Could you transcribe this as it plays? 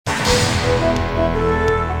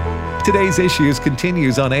Today's Issues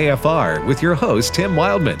continues on AFR with your host, Tim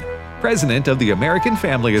Wildman, president of the American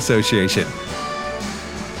Family Association.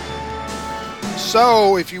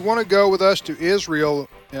 So, if you want to go with us to Israel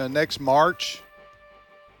next March,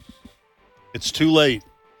 it's too late.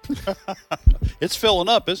 It's filling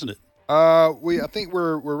up, isn't it? I think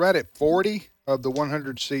we're right at 40 of the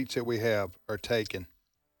 100 seats that we have are taken.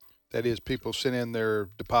 That is, people send in their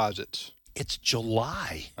deposits. It's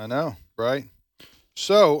July. I know, right?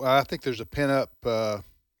 So I think there's a pent-up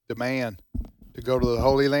demand to go to the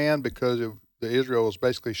Holy Land because the Israel was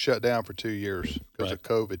basically shut down for 2 years because of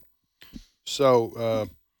COVID. So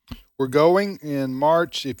we're going in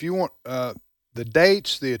March. If you want the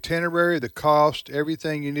dates, the itinerary, the cost,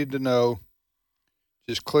 everything you need to know,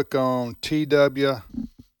 just click on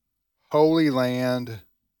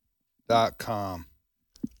twholyland.com.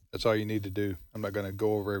 That's all you need to do. I'm not going to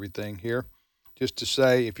go over everything here. Just to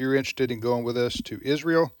say, if you're interested in going with us to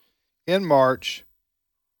Israel in March,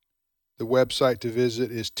 the website to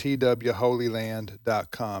visit is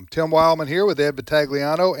twholyland.com. Tim Wildman here with Ed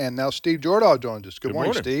Battagliano, and now Steve Jordahl joins us. Good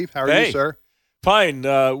morning, Steve. How are you, sir? Fine.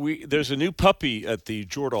 There's a new puppy at the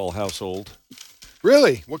Jordahl household.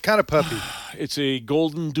 Really? What kind of puppy? It's a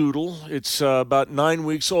golden doodle. It's about 9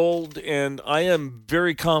 weeks old, and I am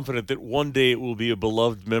very confident that one day it will be a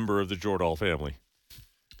beloved member of the Jordahl family.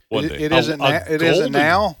 One day. It isn't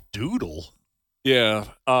now? Doodle? Yeah.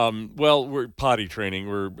 Well, we're potty training.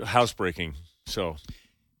 We're housebreaking. So,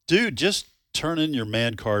 dude, just turn in your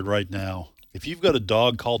man card right now. If you've got a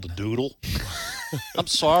dog called a doodle, I'm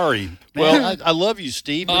sorry. Man, well, I love you,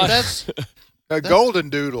 Steve, but that's a golden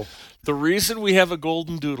doodle. The reason we have a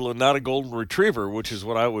golden doodle and not a golden retriever, which is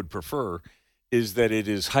what I would prefer, is that it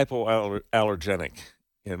is hypoallergenic.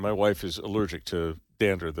 And my wife is allergic to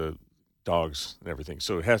dander, the dogs and everything.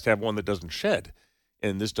 So it has to have one that doesn't shed.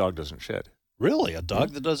 And this dog doesn't shed. Really? A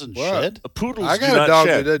dog that doesn't shed? A poodle. I got a dog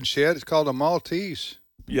that doesn't shed. It's called a Maltese.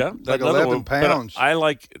 Yeah, like 11 pounds. I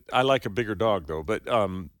like a bigger dog though. But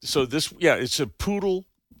so this, it's a poodle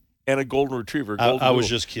and a golden retriever. I was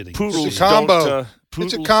just kidding. Poodles, it's a combo.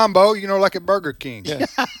 It's a combo, like at Burger King. Yeah.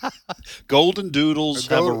 Golden doodles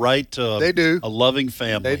have a right to a loving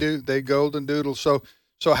family. They do. They golden doodles. So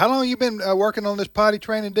how long have you been working on this potty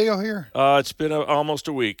training deal here? It's been almost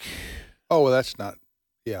a week. Oh, well, that's not.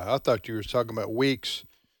 Yeah, I thought you were talking about weeks.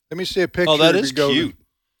 Let me see a picture. Oh, that is cute.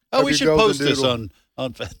 Oh, we should post this on.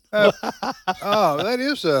 That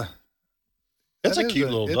is a. That's a cute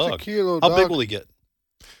little dog. It's a cute little dog. How big will he get?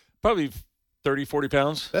 Probably 30, 40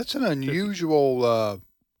 pounds. That's an unusual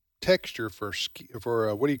texture for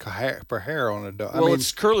what do you call hair, for hair on a dog? Well,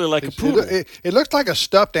 it's curly like a poodle. It looks like a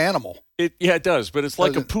stuffed animal. It does, but it's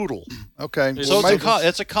like a poodle. Okay. So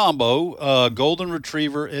it's a combo, golden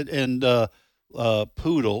retriever and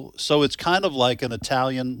poodle. So it's kind of like an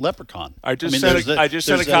Italian leprechaun. I just sent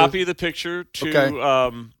a copy of the picture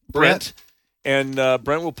to Brent, and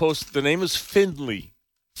Brent will post. The name is Finley.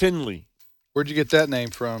 Where'd you get that name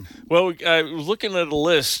from? Well, I was looking at a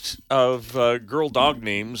list of girl dog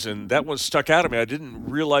names, and that one stuck out at me. I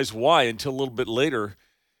didn't realize why until a little bit later.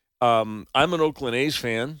 I'm an Oakland A's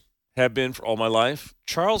fan, have been for all my life.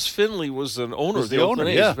 Charles Finley was an owner of the Oakland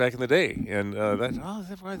A's back in the day, and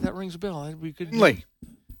that rings a bell. We could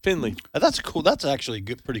Finley. That's cool. That's actually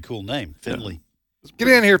a pretty cool name, Finley. Yeah. Get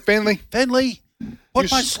in here, Finley. Finley,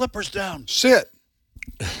 put my slippers down. Sit.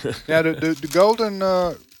 Now, the golden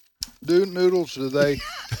noodles, do they?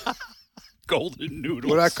 Golden noodles.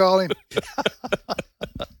 What I call him?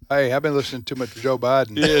 Hey, I've been listening too much to Joe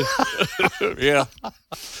Biden. Yeah. Yeah.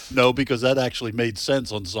 No, because that actually made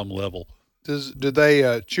sense on some level. Do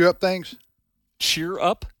they chew up things? Cheer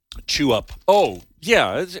up? Chew up. Oh,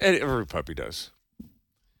 yeah. Every puppy does.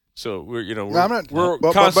 So we're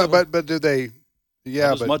constantly. But do they? Yeah,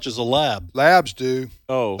 not as much as a lab. Labs do.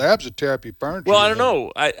 Oh, labs are therapy furniture. Well, I don't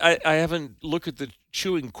know. I haven't looked at the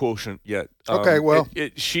chewing quotient yet. Okay, well,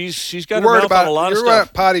 she's got her mouth on a lot of stuff.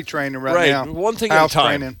 You're potty training right now. One thing at a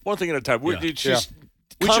time. One thing at a time. Just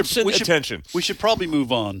constant attention. We should probably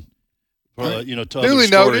move on. To Duly other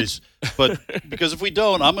stories. But because if we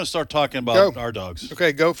don't, I'm going to start talking about our dogs.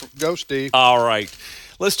 Okay, go Steve. All right.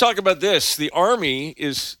 Let's talk about this. The Army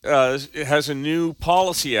has a new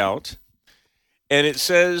policy out, and it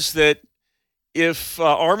says that if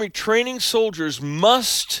Army training soldiers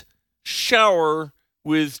must shower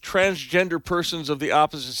with transgender persons of the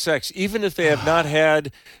opposite sex, even if they have not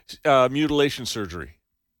had mutilation surgery.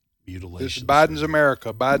 This is Biden's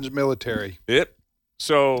America, Biden's military. Yep.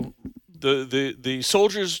 So the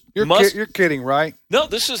soldiers you're kidding, right? No,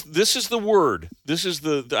 this is the word. This is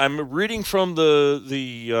I'm reading from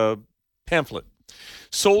the pamphlet.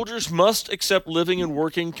 Soldiers must accept living and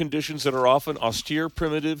working conditions that are often austere,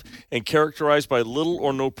 primitive, and characterized by little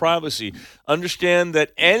or no privacy. Understand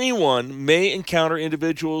that anyone may encounter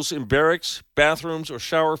individuals in barracks, bathrooms, or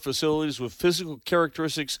shower facilities with physical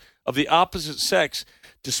characteristics of the opposite sex,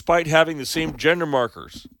 despite having the same gender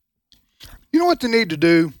markers. You know what they need to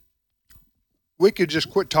do? We could just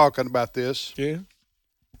quit talking about this. Yeah.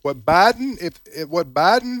 What Biden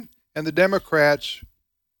and the Democrats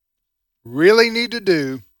really need to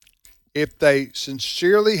do, if they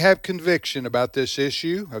sincerely have conviction about this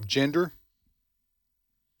issue of gender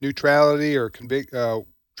neutrality or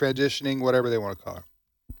transitioning, whatever they want to call it,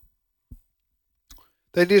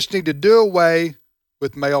 they just need to do away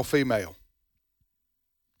with male-female.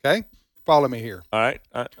 Okay? Follow me here. All right.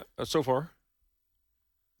 So far.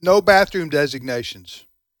 No bathroom designations.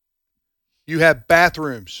 You have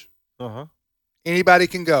bathrooms. Uh-huh. Anybody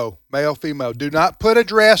can go, male, female. Do not put a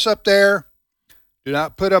dress up there. Do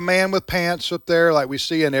not put a man with pants up there like we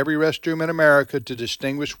see in every restroom in America to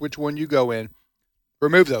distinguish which one you go in.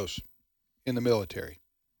 Remove those in the military.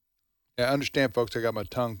 Now, I understand, folks, I got my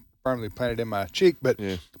tongue firmly planted in my cheek, but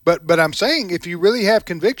I'm saying if you really have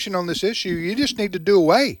conviction on this issue, you just need to do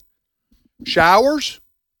away. Showers.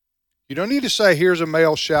 You don't need to say here's a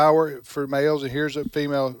male shower for males and here's a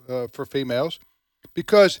female for females,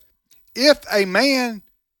 because if a man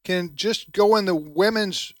can just go in the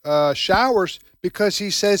women's showers because he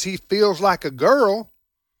says he feels like a girl,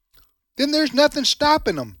 then there's nothing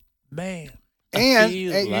stopping him. Man, and I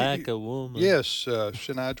feel like a woman. Yes,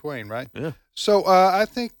 Shania Twain, right? Yeah. So I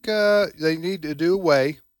think they need to do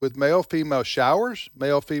away with male-female showers,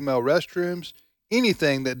 male-female restrooms,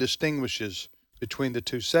 anything that distinguishes between the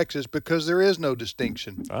two sexes, because there is no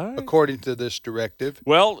distinction according to this directive.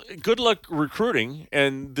 Well, good luck recruiting,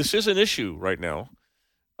 and this is an issue right now.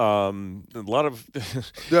 A lot of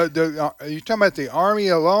are you talking about the Army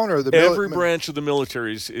alone, or the every branch of the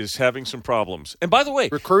military is having some problems. And by the way,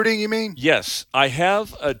 recruiting, you mean? Yes, I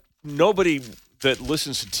have nobody that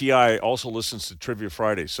listens to TI also listens to Trivia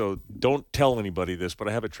Friday, so don't tell anybody this, but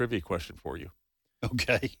I have a trivia question for you.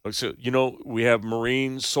 Okay. So, we have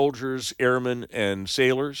Marines, soldiers, airmen, and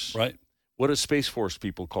sailors. Right. What is Space Force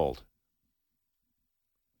people called?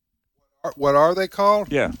 What are they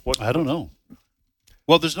called? Yeah. I don't know.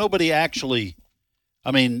 Well, there's nobody actually.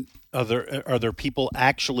 I mean, are there people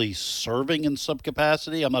actually serving in some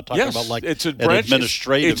capacity? I'm not talking about like it's a an branch,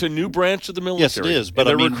 administrative. It's a new branch of the military. Yes, it is. But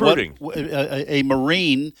they're I mean, recruiting. A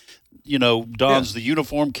Marine, dons the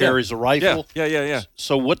uniform, carries a rifle. Yeah.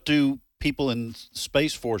 So what do people in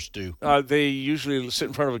Space Force do? They usually sit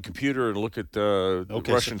in front of a computer and look at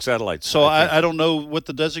Russian satellites. So I don't know what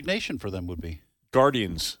the designation for them would be.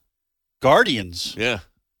 Guardians. Guardians. Yeah.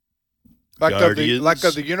 Like of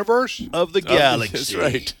the universe? Of the galaxy. That's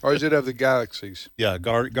right. Or is it of the galaxies? Yeah,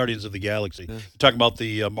 Guardians of the Galaxy. Yeah. You're talking about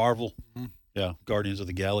the Marvel? Mm-hmm. Yeah, Guardians of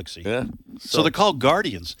the Galaxy. Yeah. So they're called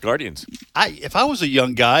Guardians. Guardians. If I was a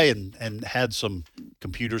young guy and had some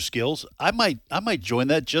computer skills, I might join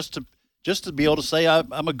that just to be able to say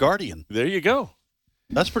I'm a Guardian. There you go.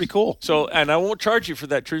 That's pretty cool. So, and I won't charge you for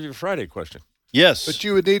that Trivia Friday question. Yes. But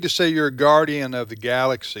you would need to say you're a guardian of the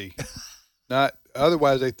galaxy. Not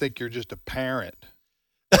otherwise they think you're just a parent.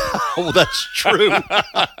 Oh, that's true.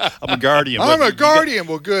 I'm a guardian. I'm a guardian.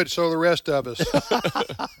 Well, good. So the rest of us.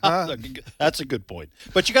 Huh? That's a good point.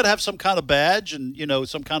 But you got to have some kind of badge and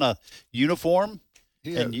some kind of uniform.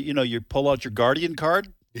 Yeah. And you pull out your guardian card.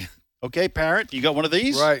 Yeah. Okay, parent, you got one of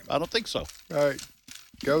these? Right. I don't think so. All right.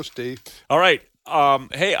 Go, Steve. All right.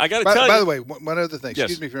 Hey, I got to tell you. By the way, one other thing.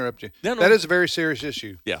 Yes. Excuse me for interrupting you. No. That is a very serious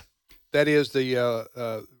issue. Yeah. That is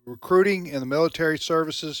the recruiting in the military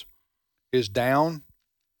services is down.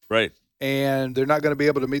 Right. And they're not going to be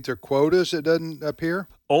able to meet their quotas, it doesn't appear.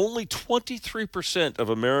 Only 23% of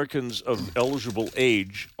Americans of eligible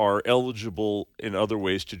age are eligible in other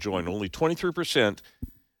ways to join. Only 23%.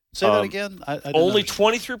 Say that again? I only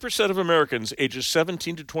 23% of Americans ages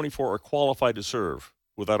 17 to 24 are qualified to serve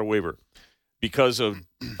without a waiver because of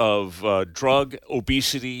drug,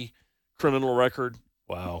 obesity, criminal record.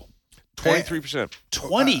 Wow. 23%.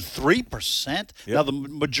 23%? Yep. Now, the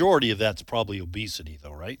majority of that's probably obesity,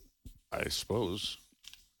 though, right? I suppose.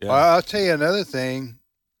 Yeah. Well, I'll tell you another thing,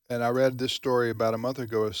 and I read this story about a month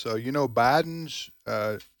ago or so. Biden's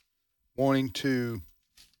wanting to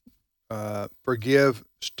forgive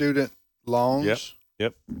student loans.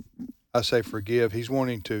 Yep. I say forgive. He's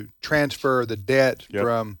wanting to transfer the debt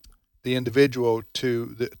from the individual to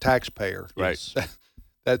the taxpayer. Right.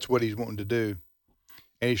 That's what he's wanting to do.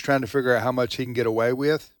 And he's trying to figure out how much he can get away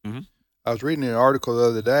with. Mm-hmm. I was reading an article the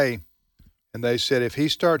other day, and they said if he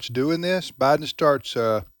starts doing this, Biden starts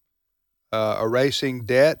erasing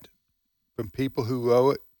debt from people who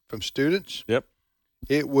owe it from students. Yep.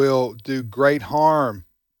 It will do great harm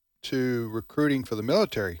to recruiting for the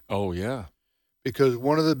military. Oh, yeah. Because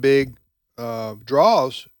one of the big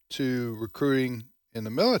draws to recruiting in the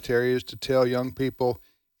military is to tell young people,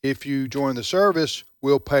 if you join the service,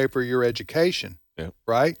 we'll pay for your education,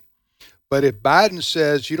 right? But if Biden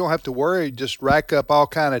says you don't have to worry, just rack up all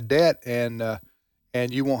kind of debt and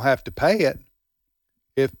you won't have to pay it,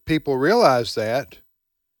 if people realize that,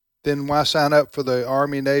 then why sign up for the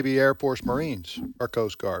Army, Navy, Air Force, Marines, or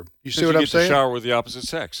Coast Guard? You see what I'm saying? To shower with the opposite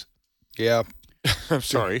sex. Yeah. I'm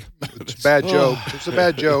sorry. It's a bad joke. It's a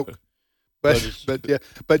bad joke. But yeah.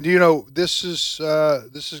 But you know, this is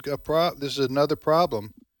another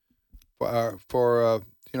problem for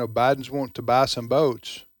you know, Biden's wanting to buy some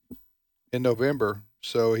boats in November,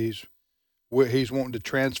 so he's wanting to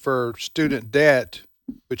transfer student debt,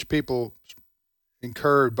 which people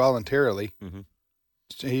incurred voluntarily. Mm-hmm.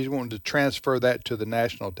 He's wanting to transfer that to the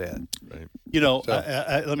national debt. Right. You know, so,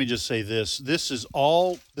 let me just say this: this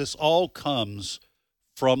all comes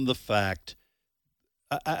from the fact.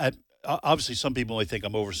 Obviously, some people may think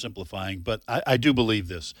I'm oversimplifying, but I do believe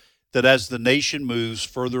this: that as the nation moves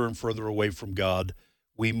further and further away from God,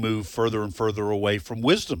 we move further and further away from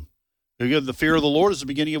wisdom. The fear of the Lord is the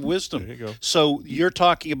beginning of wisdom. There you go. So you're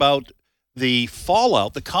talking about the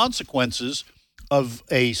fallout, the consequences of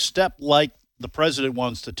a step like the president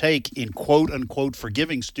wants to take in quote unquote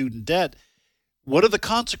forgiving student debt. What are the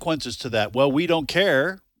consequences to that? Well, we don't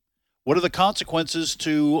care. What are the consequences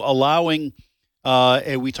to allowing,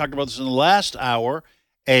 and we talked about this in the last hour,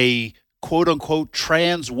 a quote unquote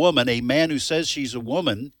trans woman, a man who says he's a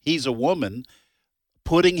woman,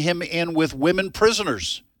 putting him in with women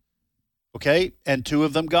prisoners. Okay? And 2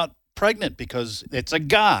 of them got pregnant because it's a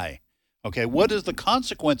guy. Okay? What is the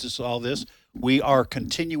consequences of all this? We are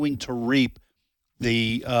continuing to reap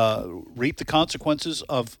the consequences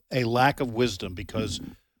of a lack of wisdom because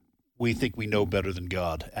we think we know better than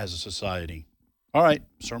God as a society. All right,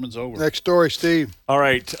 sermon's over. Next story, Steve. All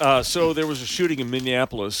right, so there was a shooting in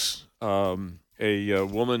Minneapolis. A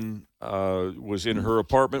woman was in her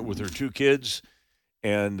apartment with her 2 kids,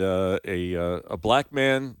 and a black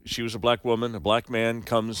man, she was a black woman, a black man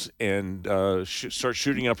comes and starts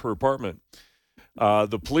shooting up her apartment.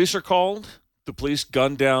 The police are called. The police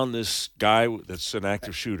gunned down this guy that's an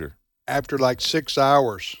active shooter. After like 6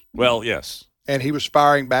 hours. Well, yes. And he was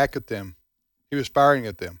firing back at them. He was firing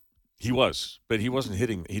at them. He was, but he wasn't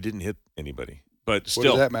hitting. He didn't hit anybody. But still. What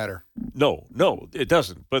does that matter? No, it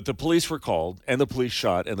doesn't. But the police were called, and the police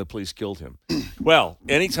shot, and the police killed him. Well,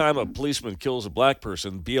 anytime a policeman kills a black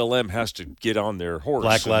person, BLM has to get on their horse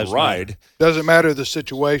Black and Lives ride. Matter. Doesn't matter the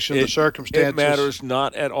situation, the circumstances. It matters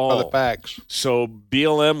not at all. Or the facts. So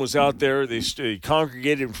BLM was out there. They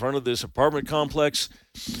congregated in front of this apartment complex.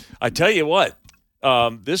 I tell you what,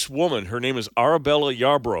 this woman, her name is Arabella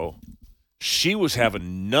Yarbrough, she was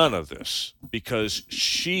having none of this because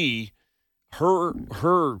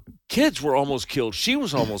her kids were almost killed. She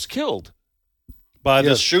was almost killed. By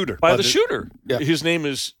the shooter. By the shooter. Yeah. His name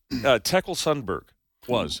is Tekel Sundberg.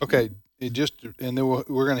 Was. Okay. And then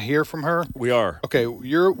we're going to hear from her. We are. Okay.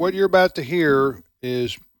 What you're about to hear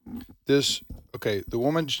is this. Okay. The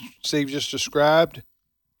woman Steve just described,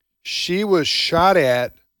 she was shot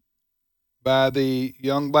at by the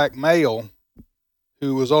young black male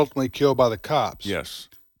who was ultimately killed by the cops. Yes.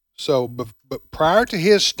 So, but prior to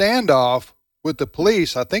his standoff with the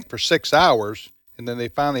police, I think for 6 hours, and then they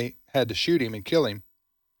finally had to shoot him and kill him,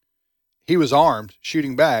 he was armed,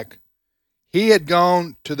 shooting back. He had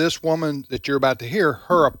gone to this woman that you're about to hear,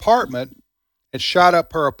 her apartment, and shot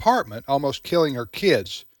up her apartment, almost killing her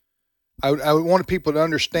kids. I wanted people to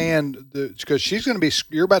understand, because she's going to be,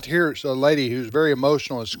 you're about to hear a lady who's very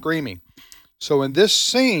emotional and screaming. So in this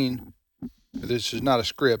scene, this is not a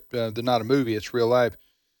script, not a movie, it's real life.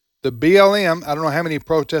 The BLM, I don't know how many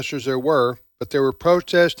protesters there were, but they were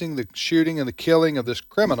protesting the shooting and the killing of this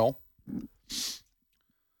criminal,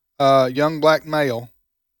 young black male.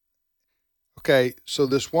 Okay, so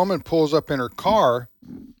this woman pulls up in her car.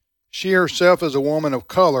 She herself is a woman of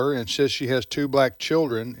color and says she has 2 black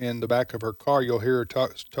children in the back of her car. You'll hear her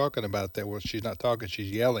talking about that. Well, she's not talking,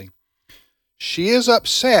 she's yelling. She is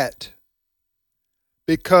upset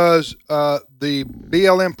because the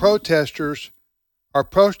BLM protesters are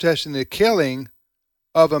protesting the killing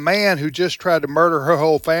of a man who just tried to murder her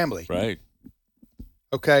whole family. Right.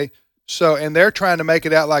 Okay. So, and they're trying to make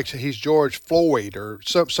it out like he's George Floyd or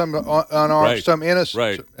some unarmed, right. some innocent.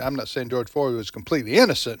 Right. I'm not saying George Floyd was completely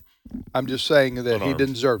innocent. I'm just saying that unarmed. He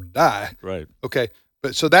didn't deserve to die. Right. Okay.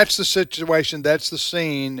 But so that's the situation. That's the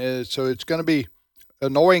scene. So it's going to be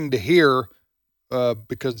annoying to hear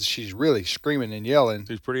because she's really screaming and yelling.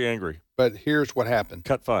 He's pretty angry. But here's what happened.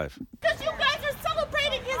 Cut 5. Because you guys are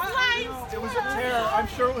celebrating his life. It was a terror. I'm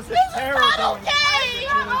sure it was a This is terror. not okay.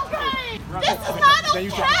 This is not okay.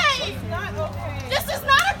 This is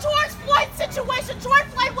not a George Floyd situation. George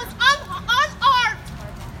Floyd was unarmed.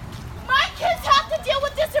 My kids have to deal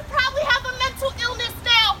with this and probably have a mental illness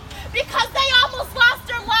now because they almost lost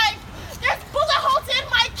their life. There's bullet holes in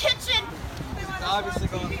my kitchen. Obviously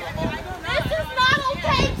going through a moment. This is not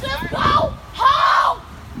okay. Just go home.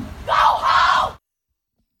 Go home.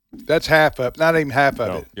 That's half of, not even half of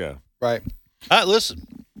No, it, yeah. right?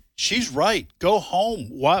 Listen, she's right. Go home.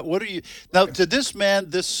 What are you now? To this man,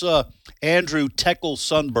 this Andrew Tekel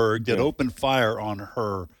Sundberg that opened fire on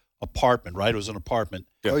her apartment. Right, it was an apartment.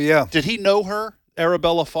 Yeah. Oh yeah, Did he know her,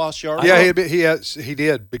 Arabella Foss-Yard? yeah. He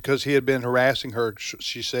did because he had been harassing her.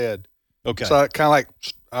 She said. Okay. So kind of like,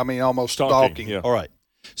 almost stalking. Yeah. All right.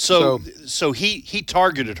 So he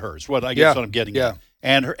targeted her. Is what I guess what I'm getting at.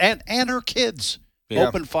 And her and her kids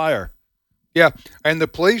opened fire. Yeah, and the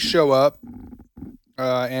police show up,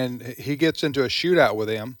 and he gets into a shootout with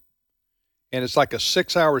them, and it's like a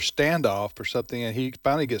 6-hour standoff or something, and he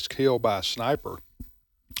finally gets killed by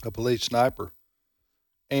a police sniper,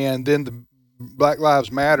 and then the Black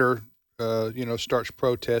Lives Matter, starts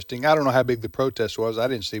protesting. I don't know how big the protest was. I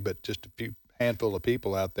didn't see, but just a handful of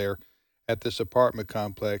people out there at this apartment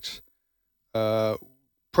complex,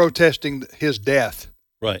 protesting his death.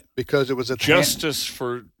 Right. Because it was a Justice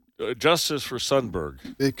for Sundberg.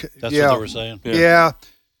 That's what they were saying. Yeah.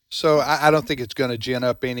 So I don't think it's going to gin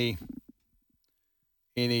up any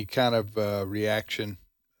kind of reaction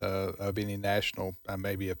of any national,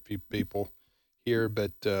 maybe a few people here,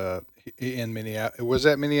 but in Minneapolis. Was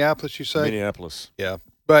that Minneapolis, you say? Minneapolis. Yeah.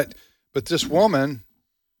 But this woman,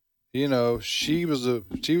 she was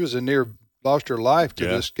a near lost her life to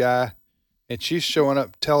this guy, and she's showing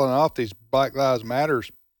up telling off these Black Lives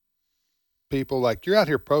Matters people like, you're out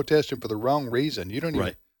here protesting for the wrong reason. You don't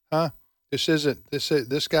even, this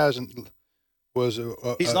guy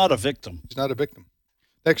He's not a victim. He's not a victim.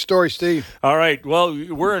 Next story, Steve. All right. Well,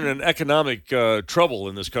 we're in an economic trouble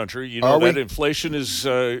in this country. You know that inflation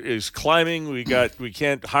is climbing. We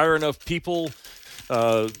can't hire enough people.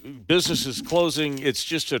 Businesses closing. It's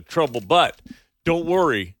just a trouble. But don't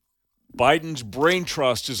worry, Biden's brain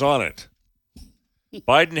trust is on it.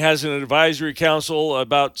 Biden has an advisory council,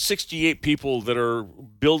 about 68 people that are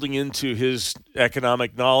building into his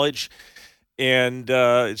economic knowledge. And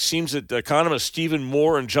it seems that economists Stephen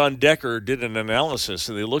Moore and John Decker did an analysis,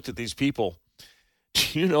 and they looked at these people.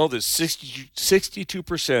 Do you know that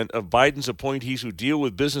 62% of Biden's appointees who deal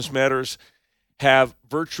with business matters have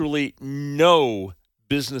virtually no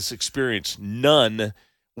business experience? None.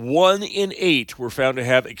 1 in 8 were found to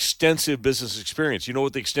have extensive business experience. You know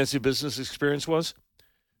what the extensive business experience was?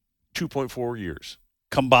 2.4 years.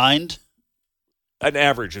 Combined? An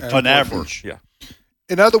average of 2.4. An average. Yeah.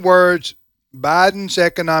 In other words, Biden's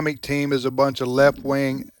economic team is a bunch of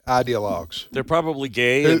left-wing ideologues. They're probably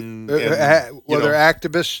gay and they're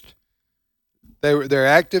activists. They're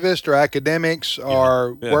activists or academics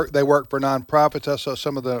or they work for nonprofits. I saw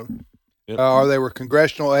some of them. Or they were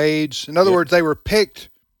congressional aides. In other words, they were picked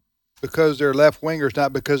because they're left-wingers,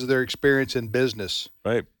 not because of their experience in business.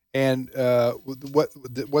 Right. And what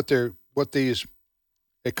these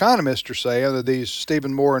economists are saying, these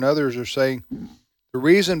Stephen Moore and others are saying, the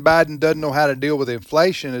reason Biden doesn't know how to deal with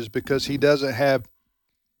inflation is because he doesn't have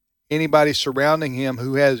anybody surrounding him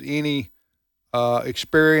who has any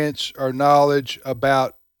experience or knowledge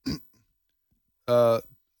about how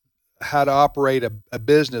to operate a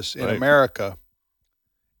business in America.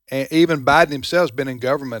 And even Biden himself has been in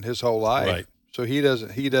government his whole life. Right. So he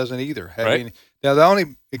doesn't either have any. Now, the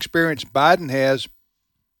only experience Biden has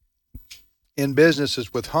in business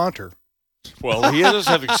is with Hunter. Well, he does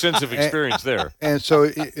have extensive experience there. And so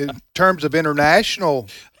in terms of international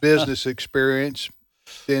business experience,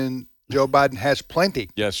 then Joe Biden has plenty.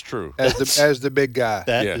 Yes, true. As the big guy.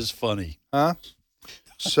 That is funny. Huh?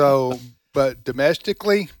 So, but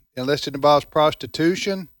domestically, unless it involves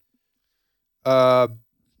prostitution, What?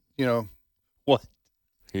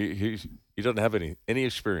 He doesn't have any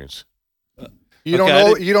experience. You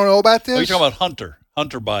don't know about this? Oh, you're talking about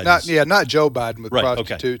Hunter Biden. Not Joe Biden with Right, okay.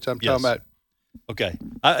 prostitutes. I'm talking about. Okay.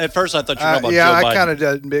 At first, I thought you were talking about Joe Biden. I kind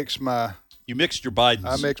of mix my. You mixed your Bidens.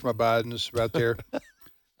 I mix my Bidens right there.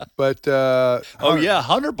 But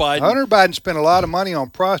Hunter Biden. Hunter Biden spent a lot of money on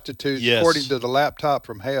prostitutes, Yes. according to the laptop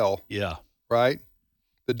from hell. Yeah. Right,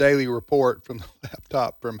 the daily report from the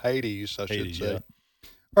laptop from Hades. I should Hades, say. yeah.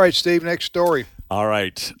 All right, Steve. Next story. All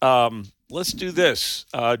right. let's do this.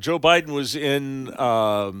 Joe Biden was in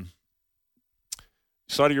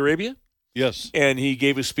Saudi Arabia. Yes. And he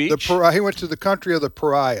gave a speech. He went to the country of the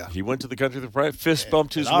pariah. He went to the country of the pariah. Fist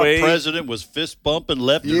bumped his our way. president was fist bumping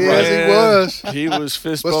left and Yes, right. he was. He was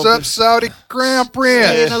fist What's bumping. up, Saudi Crown Prince?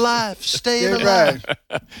 Staying alive. Staying Yeah, alive.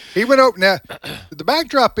 right. He went over. Now, the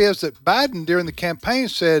backdrop is that Biden, during the campaign,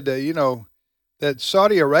 said, that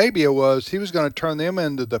Saudi Arabia he was going to turn them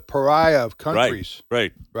into the pariah of countries.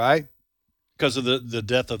 Right. Right? Because of the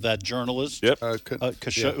death of that journalist. Yep. Was it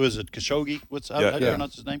Khashoggi? How do you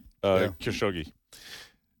pronounce his name? Khashoggi.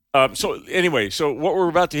 So anyway, what we're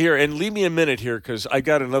about to hear, and leave me a minute here because I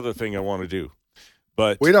got another thing I want to do.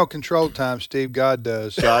 But We don't control time, Steve. God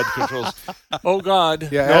does. God controls. Oh, God.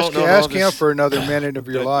 Yeah, No, ask him this- for another minute of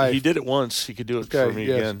your life. He did it once. He could do it Okay, for me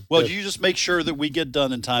yes. again. Well, Yes. you just make sure that we get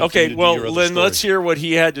done in time. for you Okay, to do well, your other then story. let's hear what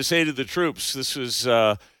he had to say to the troops. This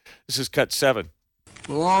is cut 7.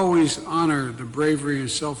 We'll always honor the bravery and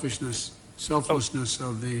selflessness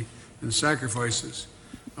and sacrifices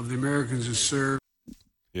of the Americans who serve.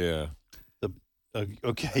 Yeah.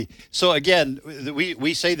 Okay. So again,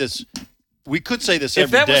 we say this. We could say this If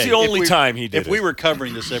every day. that was the only If we- time he did If we it. were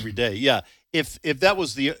covering this every day, yeah. If that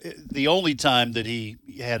was the only time that he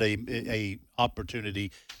had a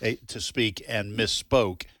opportunity to speak and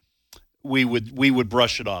misspoke, we would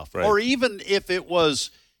brush it off. Right. Or even if it was,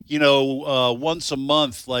 once a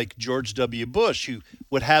month, like George W. Bush, who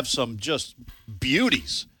would have some just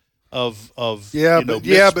beauties of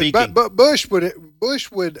misspeaking. but Bush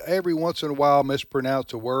would every once in a while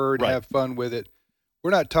mispronounce a word, Right. have fun with it. We're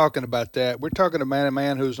not talking about that. We're talking about a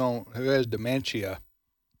man who has dementia.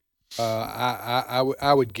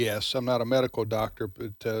 I would guess. I'm not a medical doctor,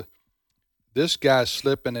 but this guy's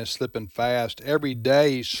slipping fast. Every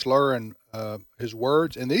day he's slurring his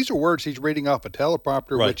words, and these are words he's reading off a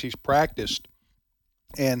teleprompter, Right. which he's practiced.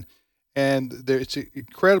 And it's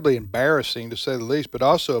incredibly embarrassing, to say the least, but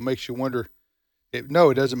also it makes you wonder. It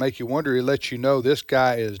doesn't make you wonder. It lets you know this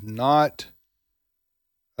guy is not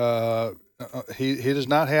he does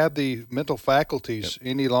not have the mental faculties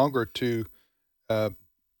any longer to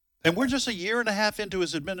And we're just a year and a half into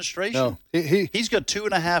his administration. no He's got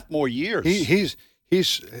 2.5 more years. he's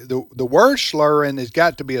the word slurring has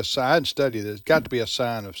got to be a sign. Study there's got to be a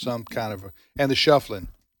sign of some kind of and the shuffling.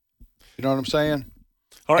 You know what I'm saying?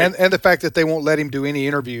 All right. And the fact that they won't let him do any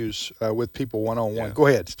interviews with people one-on-one. Yeah. Go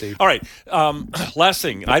ahead, Steve. All right. Last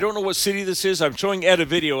thing. I don't know what city this is. I'm showing Ed a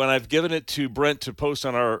video, and I've given it to Brent to post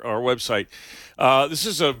on our website. This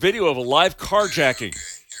is a video of a live carjacking.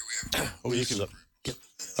 Oh, you can.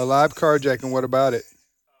 A live carjacking. What about it?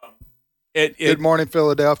 Good morning,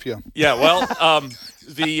 Philadelphia. Yeah, well,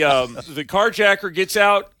 the carjacker gets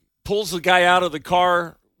out, pulls the guy out of the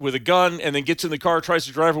car with a gun, and then gets in the car, tries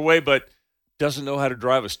to drive away, but doesn't know how to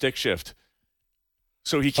drive a stick shift.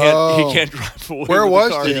 So he can't drive away. Where with was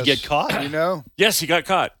the car. this? Did he get caught? You know, Yes, he got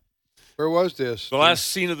caught. where was this? The last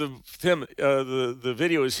scene of the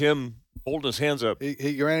video is him holding his hands up.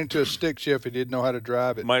 He ran into a stick shift. He didn't know how to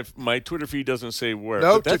drive it. My Twitter feed doesn't say where.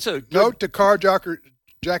 Note but that's to, a good, note to carjacker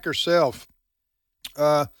self.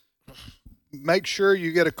 Make sure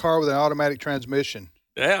you get a car with an automatic transmission.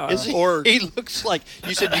 yeah. Is he, or he looks like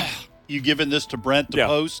you said. You giving this to Brent to Yeah.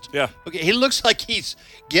 post? Yeah. Okay. He looks like he's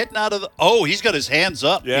getting out of the. Oh, he's got his hands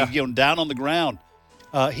up. Yeah. He's going down on the ground.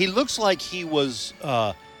 He looks like he was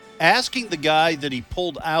asking the guy that he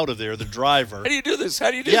pulled out of there, the driver. how do you do this?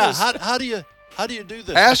 How do you do Yeah. this? How do you do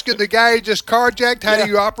this? Asking the guy he just carjacked, how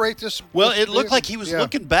do you operate this? Well, this it looked vehicle? like he was Yeah.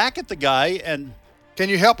 looking back at the guy and. Can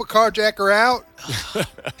you help a carjacker out?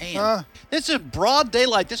 Man, it's in broad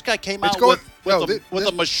daylight. This guy came It's out going- with no,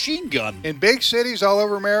 a machine gun. In big cities all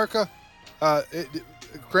over America,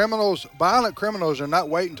 violent criminals are not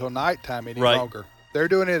waiting until nighttime any Right. longer. They're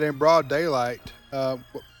doing it in broad daylight. All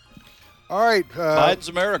right. Biden's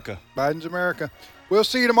America. Biden's America. We'll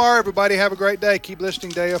see you tomorrow, everybody. Have a great day. Keep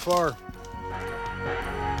listening to AFR.